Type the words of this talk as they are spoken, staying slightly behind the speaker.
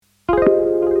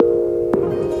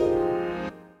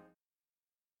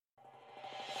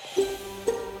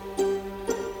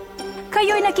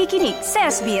nakikinig sa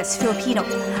SBS Filipino.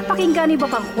 Pakinggan niyo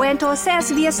pang kwento sa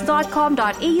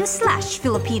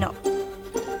sbs.com.au/Filipino.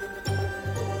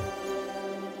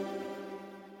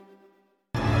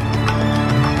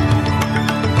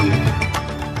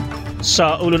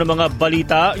 Sa ulo ng mga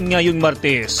balita ngayong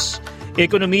Martes,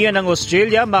 ekonomiya ng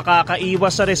Australia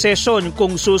makakaiwas sa resesyon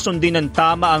kung susundin ng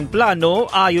tama ang plano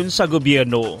ayon sa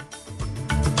gobyerno.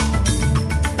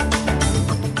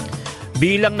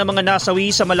 Bilang ng mga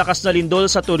nasawi sa malakas na lindol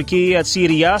sa Turkey at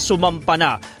Syria sumampa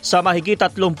na sa mahigit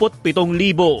 37,000.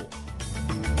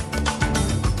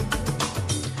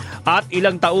 At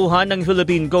ilang tauhan ng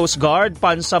Philippine Coast Guard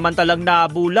pansamantalang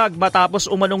nabulag matapos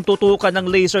umanong tutukan ng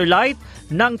laser light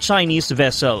ng Chinese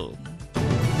vessel.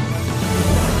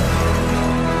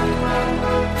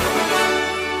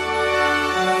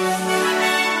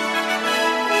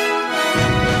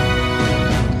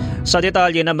 Sa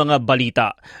detalye ng mga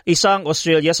balita, isang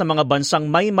Australia sa mga bansang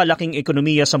may malaking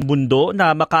ekonomiya sa mundo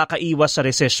na makakaiwas sa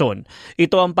resesyon.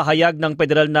 Ito ang pahayag ng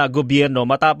federal na gobyerno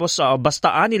matapos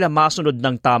bastaan nila masunod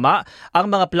ng tama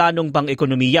ang mga planong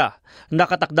pang-ekonomiya.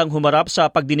 Nakatakdang humarap sa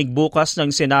pagdinig bukas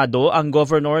ng Senado ang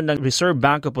Governor ng Reserve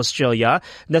Bank of Australia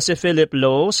na si Philip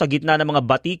Lowe sa gitna ng mga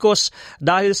batikos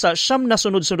dahil sa 9 na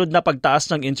sunod-sunod na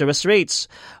pagtaas ng interest rates.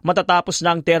 Matatapos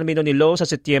na ang termino ni Lowe sa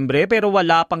Setyembre pero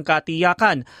wala pang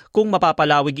katiyakan kung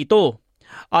mapapalawig ito.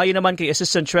 Ayon naman kay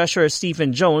Assistant Treasurer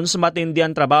Stephen Jones, matindi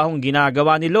ang trabahong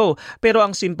ginagawa ni Lowe pero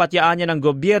ang simpatyaan niya ng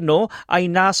gobyerno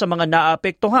ay nasa mga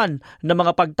naapektuhan ng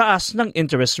mga pagtaas ng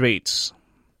interest rates.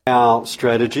 Our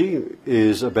strategy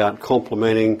is about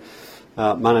complementing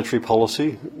monetary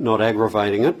policy, not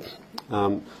aggravating it.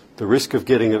 The risk of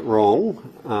getting it wrong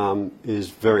is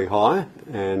very high,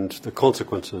 and the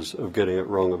consequences of getting it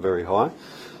wrong are very high.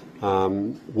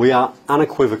 We are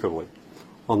unequivocally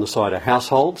on the side of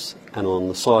households and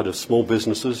on the side of small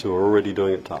businesses who are already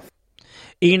doing it tough.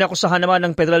 Inakusahan naman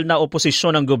ng federal na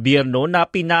oposisyon ng gobyerno na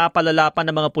pinapalalapan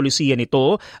ng mga pulisiya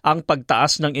nito ang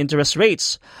pagtaas ng interest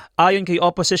rates. Ayon kay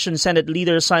Opposition Senate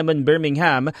Leader Simon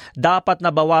Birmingham, dapat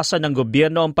nabawasan ng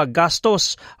gobyerno ang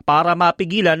paggastos para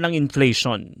mapigilan ng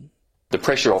inflation. The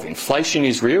pressure of inflation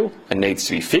is real and needs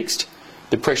to be fixed.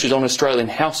 The pressures on Australian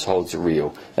households are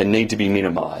real and need to be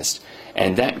minimised.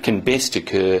 And that can best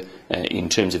occur in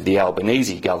terms of the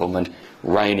Albanese government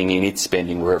reining in its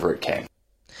spending wherever it can.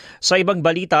 Sa ibang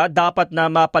balita, dapat na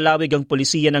mapalawig ang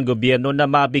pulisiya ng gobyerno na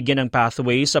mabigyan ng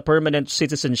pathway sa permanent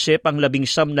citizenship ang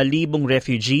 19,000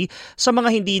 refugee sa mga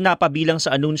hindi napabilang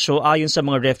sa anunsyo ayon sa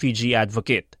mga refugee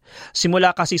advocate. Simula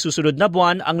kasi susunod na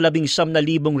buwan, ang 19,000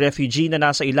 refugee na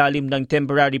nasa ilalim ng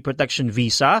Temporary Protection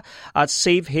Visa at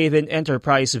Safe Haven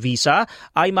Enterprise Visa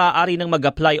ay maaari nang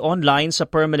mag-apply online sa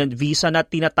permanent visa na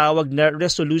tinatawag na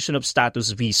Resolution of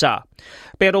Status Visa.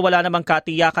 Pero wala namang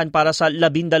katiyakan para sa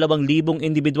 12,000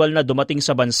 individual na dumating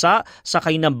sa bansa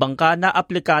sakay ng bangka na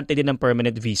aplikante din ng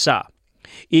permanent visa.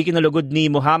 Ikinalugod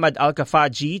ni Muhammad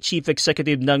Al-Kafaji, Chief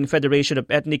Executive ng Federation of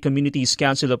Ethnic Communities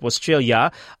Council of Australia,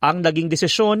 ang naging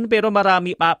desisyon pero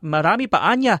marami pa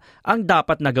anya ang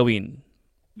dapat na gawin.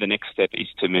 The next step is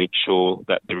to make sure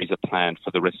that there is a plan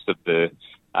for the rest of the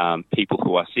people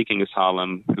who are seeking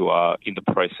asylum, who are in the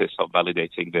process of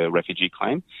validating the refugee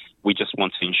claim. We just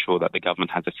want to ensure that the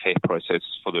government has a fair process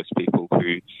for those people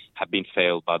who have been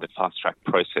failed by the fast-track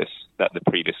process that the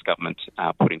previous government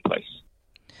put in place.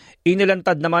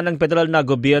 Inilantad naman ng federal na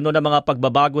gobyerno na mga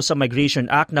pagbabago sa Migration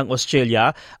Act ng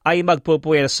Australia ay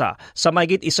magpupuwersa sa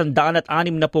mahigit 160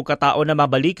 na katao na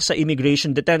mabalik sa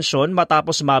immigration detention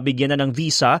matapos mabigyan na ng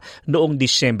visa noong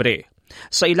Disyembre.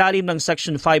 Sa ilalim ng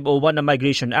Section 501 ng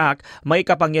Migration Act, may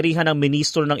kapangyarihan ng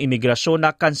Ministro ng Imigrasyon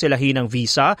na kanselahin ang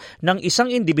visa ng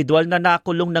isang individual na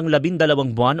nakulong ng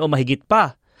 12 buwan o mahigit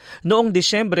pa. Noong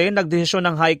Disyembre, nagdesisyon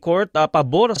ng High Court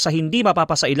pabor sa hindi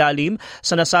mapapasailalim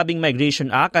sa nasabing Migration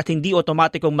Act at hindi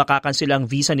otomatikong makakansela ang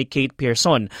visa ni Kate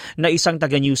Pearson na isang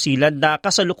taga New Zealand na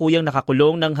kasalukuyang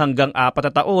nakakulong ng hanggang 4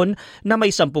 na taon na may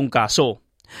 10 kaso.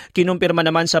 Kinumpirma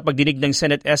naman sa pagdinig ng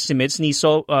Senate estimates ni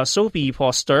Sophie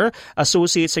Foster,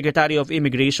 Associate Secretary of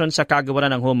Immigration sa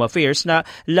Kagawaran ng Home Affairs, na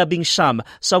 19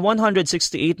 sa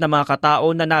 168 na mga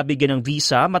katao na nabigyan ng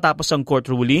visa matapos ang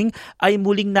court ruling ay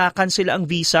muling nakansela ang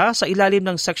visa sa ilalim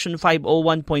ng Section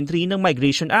 501.3 ng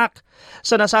Migration Act.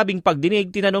 Sa nasabing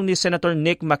pagdinig, tinanong ni Senator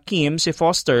Nick McKim si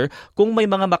Foster kung may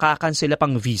mga makakansela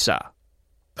pang visa.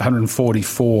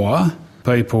 144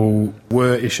 people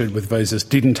were issued with visas,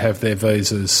 didn't have their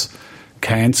visas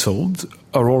cancelled.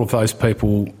 Will all of those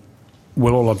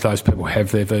people have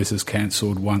their visas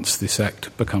cancelled once this act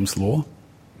becomes law?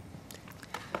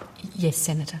 Yes,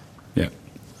 Senator. Yeah.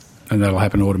 And that'll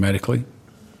happen automatically?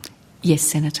 Yes,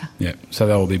 Senator. Yeah. So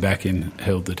they'll be back in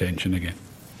held detention again.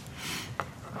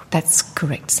 That's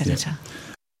correct, Senator.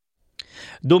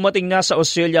 Dumating na sa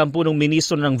Australia ang punong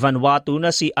ministro ng Vanuatu na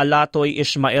si Alatoy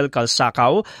Ismael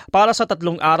Calsacao para sa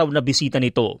 3 araw na bisita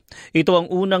nito. Ito ang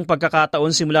unang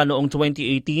pagkakataon simula noong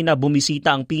 2018 na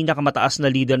bumisita ang pinakamataas na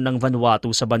leader ng Vanuatu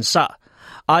sa bansa.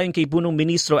 Ayon kay punong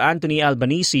ministro Anthony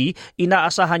Albanese,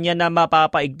 inaasahan niya na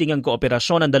mapapaigting ang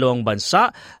kooperasyon ng dalawang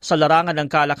bansa sa larangan ng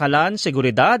kalakalan,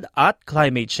 seguridad at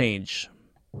climate change.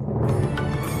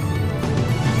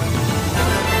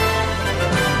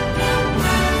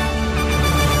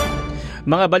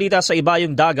 Mga balita sa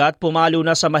ibayong dagat, pumalo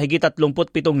na sa mahigit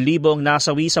 37,000 ang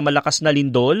nasawi sa malakas na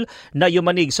lindol na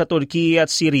yumanig sa Turkiye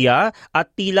at Syria at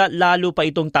tila lalo pa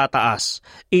itong tataas.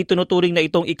 Itunuturing na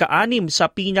itong ika-6 sa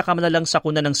pinakamalalang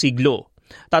sakuna ng siglo.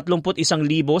 31,000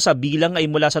 sa bilang ay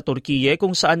mula sa Turkiye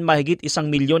kung saan mahigit 1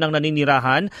 milyon ang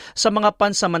naninirahan sa mga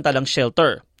pansamantalang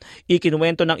shelter.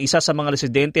 Ikinuwento ng isa sa mga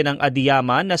residente ng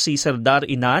Adiyaman na si Serdar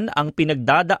Inan ang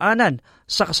pinagdadaanan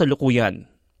sa kasalukuyan.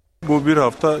 Bu bir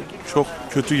hafta çok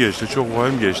kötü geçti, çok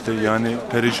vahim geçti. Yani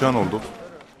perişan olduk.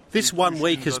 This 1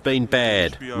 week has been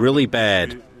bad, really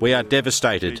bad. We are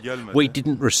devastated. We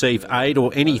didn't receive aid or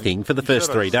anything for the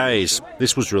first 3 days.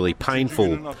 This was really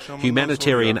painful.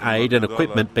 Humanitarian aid and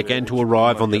equipment began to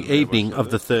arrive on the evening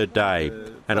of the 3rd day,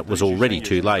 and it was already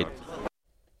too late.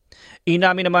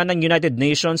 Inamin naman ng United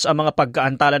Nations ang mga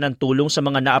pagkaantala ng tulong sa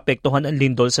mga naapektuhan ng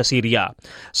lindol sa Syria.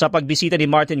 Sa pagbisita ni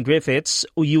Martin Griffiths,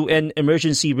 UN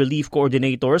Emergency Relief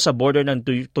Coordinator sa border ng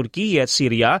Turkiye at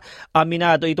Syria,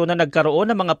 aminado ito na nagkaroon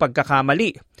ng mga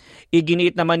pagkakamali.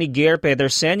 Iginiit naman ni Geir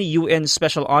Pedersen, UN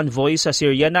Special Envoy sa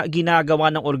Syria, na ginagawa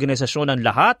ng organisasyon ang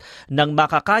lahat ng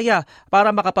makakaya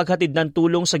para makapaghatid ng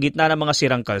tulong sa gitna ng mga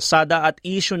sirang kalsada at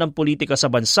isyu ng politika sa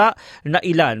bansa na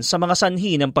ilan sa mga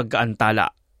sanhi ng pagkaantala.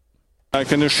 I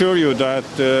can assure you that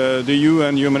the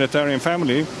UN humanitarian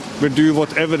family will do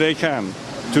whatever they can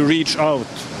to reach out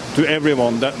to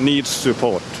everyone that needs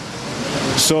support.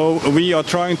 So we are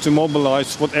trying to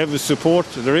mobilize whatever support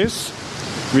there is.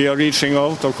 We are reaching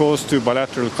out, of course, to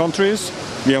bilateral countries.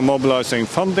 We are mobilizing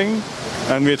funding,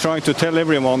 and we are trying to tell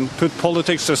everyone, put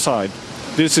politics aside.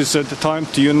 This is the time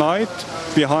to unite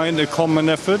behind a common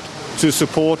effort to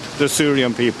support the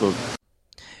Syrian people.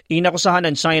 Inakusahan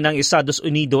ng China ang Estados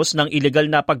Unidos ng ilegal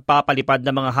na pagpapalipad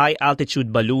ng mga high-altitude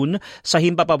balloon sa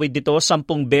himpapawid nito 10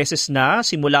 beses na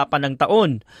simula pa ng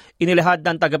taon. Inilahad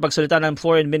ng tagapagsalita ng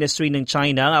Foreign Ministry ng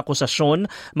China ang akusasyon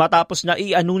matapos na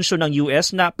i-anunsyo ng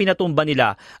US na pinatumba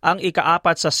nila ang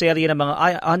ika-4 sa serye ng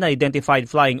mga unidentified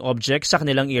flying objects sa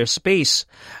kanilang airspace.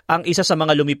 Ang isa sa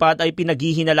mga lumipad ay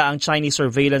pinaghihinala ang Chinese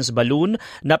surveillance balloon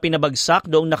na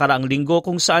pinabagsak noong nakaraang linggo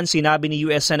kung saan sinabi ni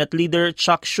US Senate Leader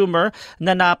Chuck Schumer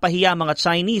na napahiya mga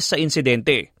Chinese sa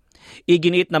insidente.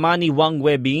 Iginiit naman ni Wang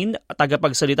Webin,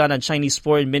 tagapagsalita ng Chinese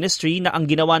Foreign Ministry, na ang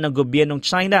ginawa ng gobyernong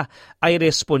China ay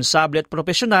responsable at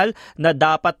profesional na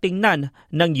dapat tingnan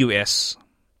ng US.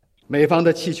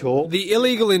 The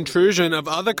illegal intrusion of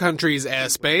other countries'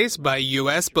 airspace by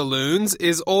US balloons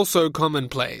is also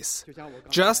commonplace.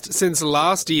 Just since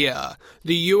last year,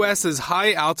 the US's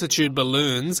high-altitude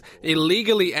balloons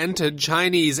illegally entered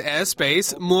Chinese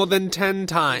airspace more than 10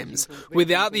 times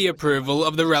without the approval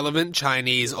of the relevant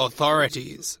Chinese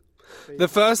authorities.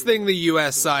 The first thing the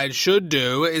US side should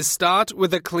do is start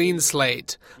with a clean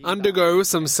slate, undergo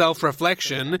some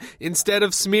self-reflection instead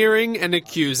of smearing and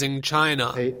accusing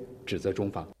China.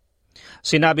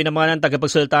 Sinabi naman ng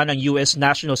tagapagsalita ng US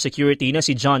National Security na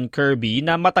si John Kirby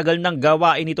na matagal nang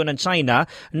gawain ito ng China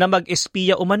na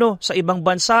mag-espiya umano sa ibang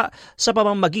bansa sa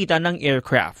pamamagitan ng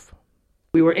aircraft.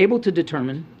 We were able to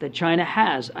determine that China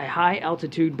has a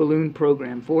high-altitude balloon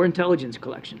program for intelligence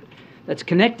collection that's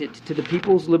connected to the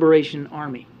People's Liberation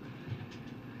Army.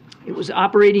 It was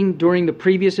operating during the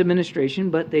previous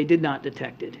administration, but they did not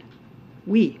detect it.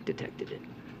 We detected it.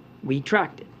 We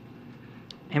tracked it.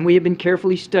 And we have been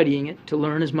carefully studying it to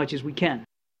learn as much as we can.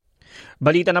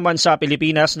 Balita naman sa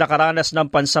Pilipinas, nakaranas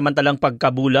ng pansamantalang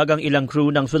pagkabulag ang ilang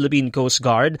crew ng Philippine Coast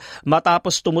Guard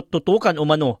matapos tumututukan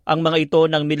umano ang mga ito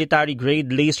ng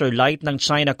military-grade laser light ng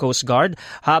China Coast Guard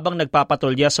habang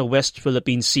nagpapatrolya sa West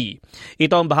Philippine Sea.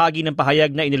 Ito ang bahagi ng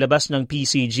pahayag na inilabas ng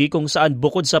PCG kung saan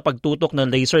bukod sa pagtutok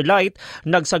ng laser light,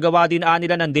 nagsagawa din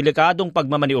nila ng delikadong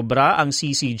pagmamaniobra ang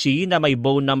CCG na may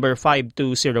bow number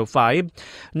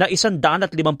 5205 na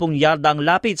 150 yarda ang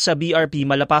lapit sa BRP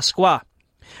Malapascua.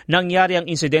 Nangyari ang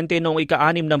insidente noong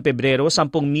ika-6 ng Pebrero,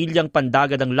 10 milyang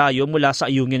pandagat ang layo mula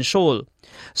sa Ayungin Shoal.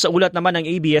 Sa ulat naman ng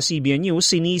ABS-CBN News,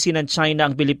 sinisi ng China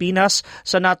ang Pilipinas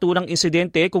sa naturang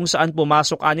insidente kung saan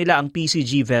pumasok nila ang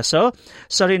PCG vessel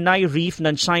sa Renai Reef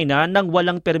ng China nang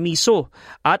walang permiso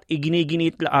at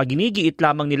ginigiit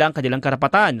lamang nila ang kanilang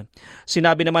karapatan.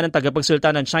 Sinabi naman ng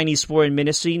tagapagsalita ng Chinese Foreign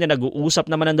Ministry na nag-uusap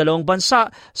naman ng dalawang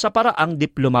bansa sa paraang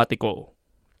diplomatiko.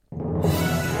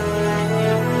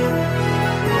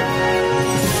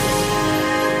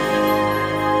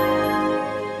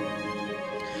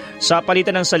 Sa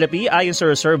palitan ng salapi, ayon sa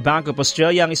Reserve Bank of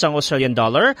Australia, ang isang Australian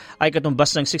dollar ay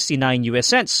katumbas ng 69 US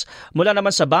cents. Mula naman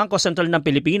sa Bangko Sentral ng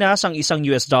Pilipinas, ang isang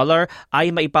US dollar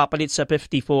ay maipapalit sa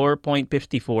 54.54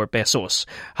 pesos.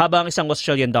 Habang isang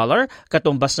Australian dollar,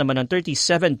 katumbas naman ng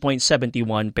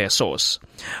 37.71 pesos.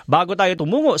 Bago tayo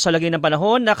tumungo sa lagay ng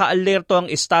panahon, naka-alerto ang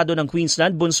estado ng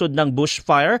Queensland bunsod ng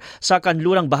bushfire sa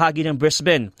kanlurang bahagi ng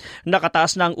Brisbane.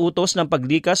 Nakataas na ang utos ng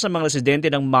paglikas ng mga residente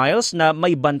ng Miles na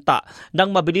may banta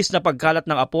ng mabilis na pagkalat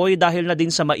ng apoy dahil na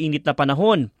din sa mainit na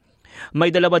panahon.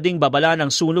 May 2 ding babala ng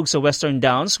sunog sa Western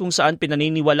Downs kung saan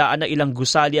pinaniniwalaan na ilang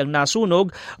gusali ang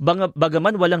nasunog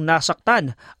bagaman walang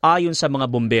nasaktan ayon sa mga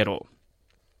bombero.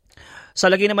 Sa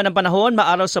lagay naman ng panahon,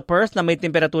 maaraw sa Perth na may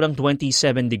temperaturang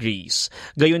 27 degrees.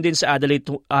 Gayon din sa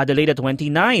Adelaide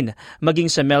 29, maging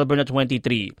sa Melbourne at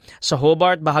 23. Sa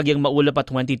Hobart, bahagyang maulap at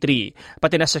 23.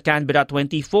 Pati na sa Canberra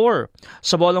 24.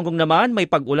 Sa Wollongong naman, may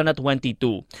pag-ulan at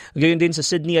 22. Gayon din sa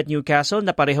Sydney at Newcastle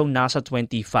na parehong nasa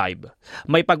 25.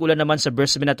 May pag-ulan naman sa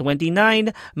Brisbane at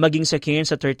 29, maging sa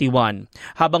Cairns at 31.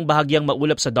 Habang bahagyang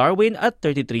maulap sa Darwin at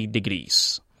 33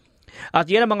 degrees. At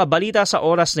yan ang mga balita sa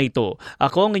oras na ito.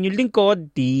 Ako ang inyong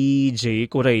lingkod, DJ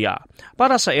Correa,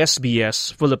 para sa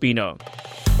SBS Filipino.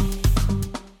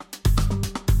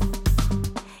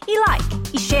 I-like,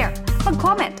 i-share,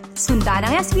 mag-comment, sundan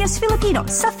ang SBS Filipino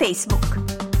sa Facebook.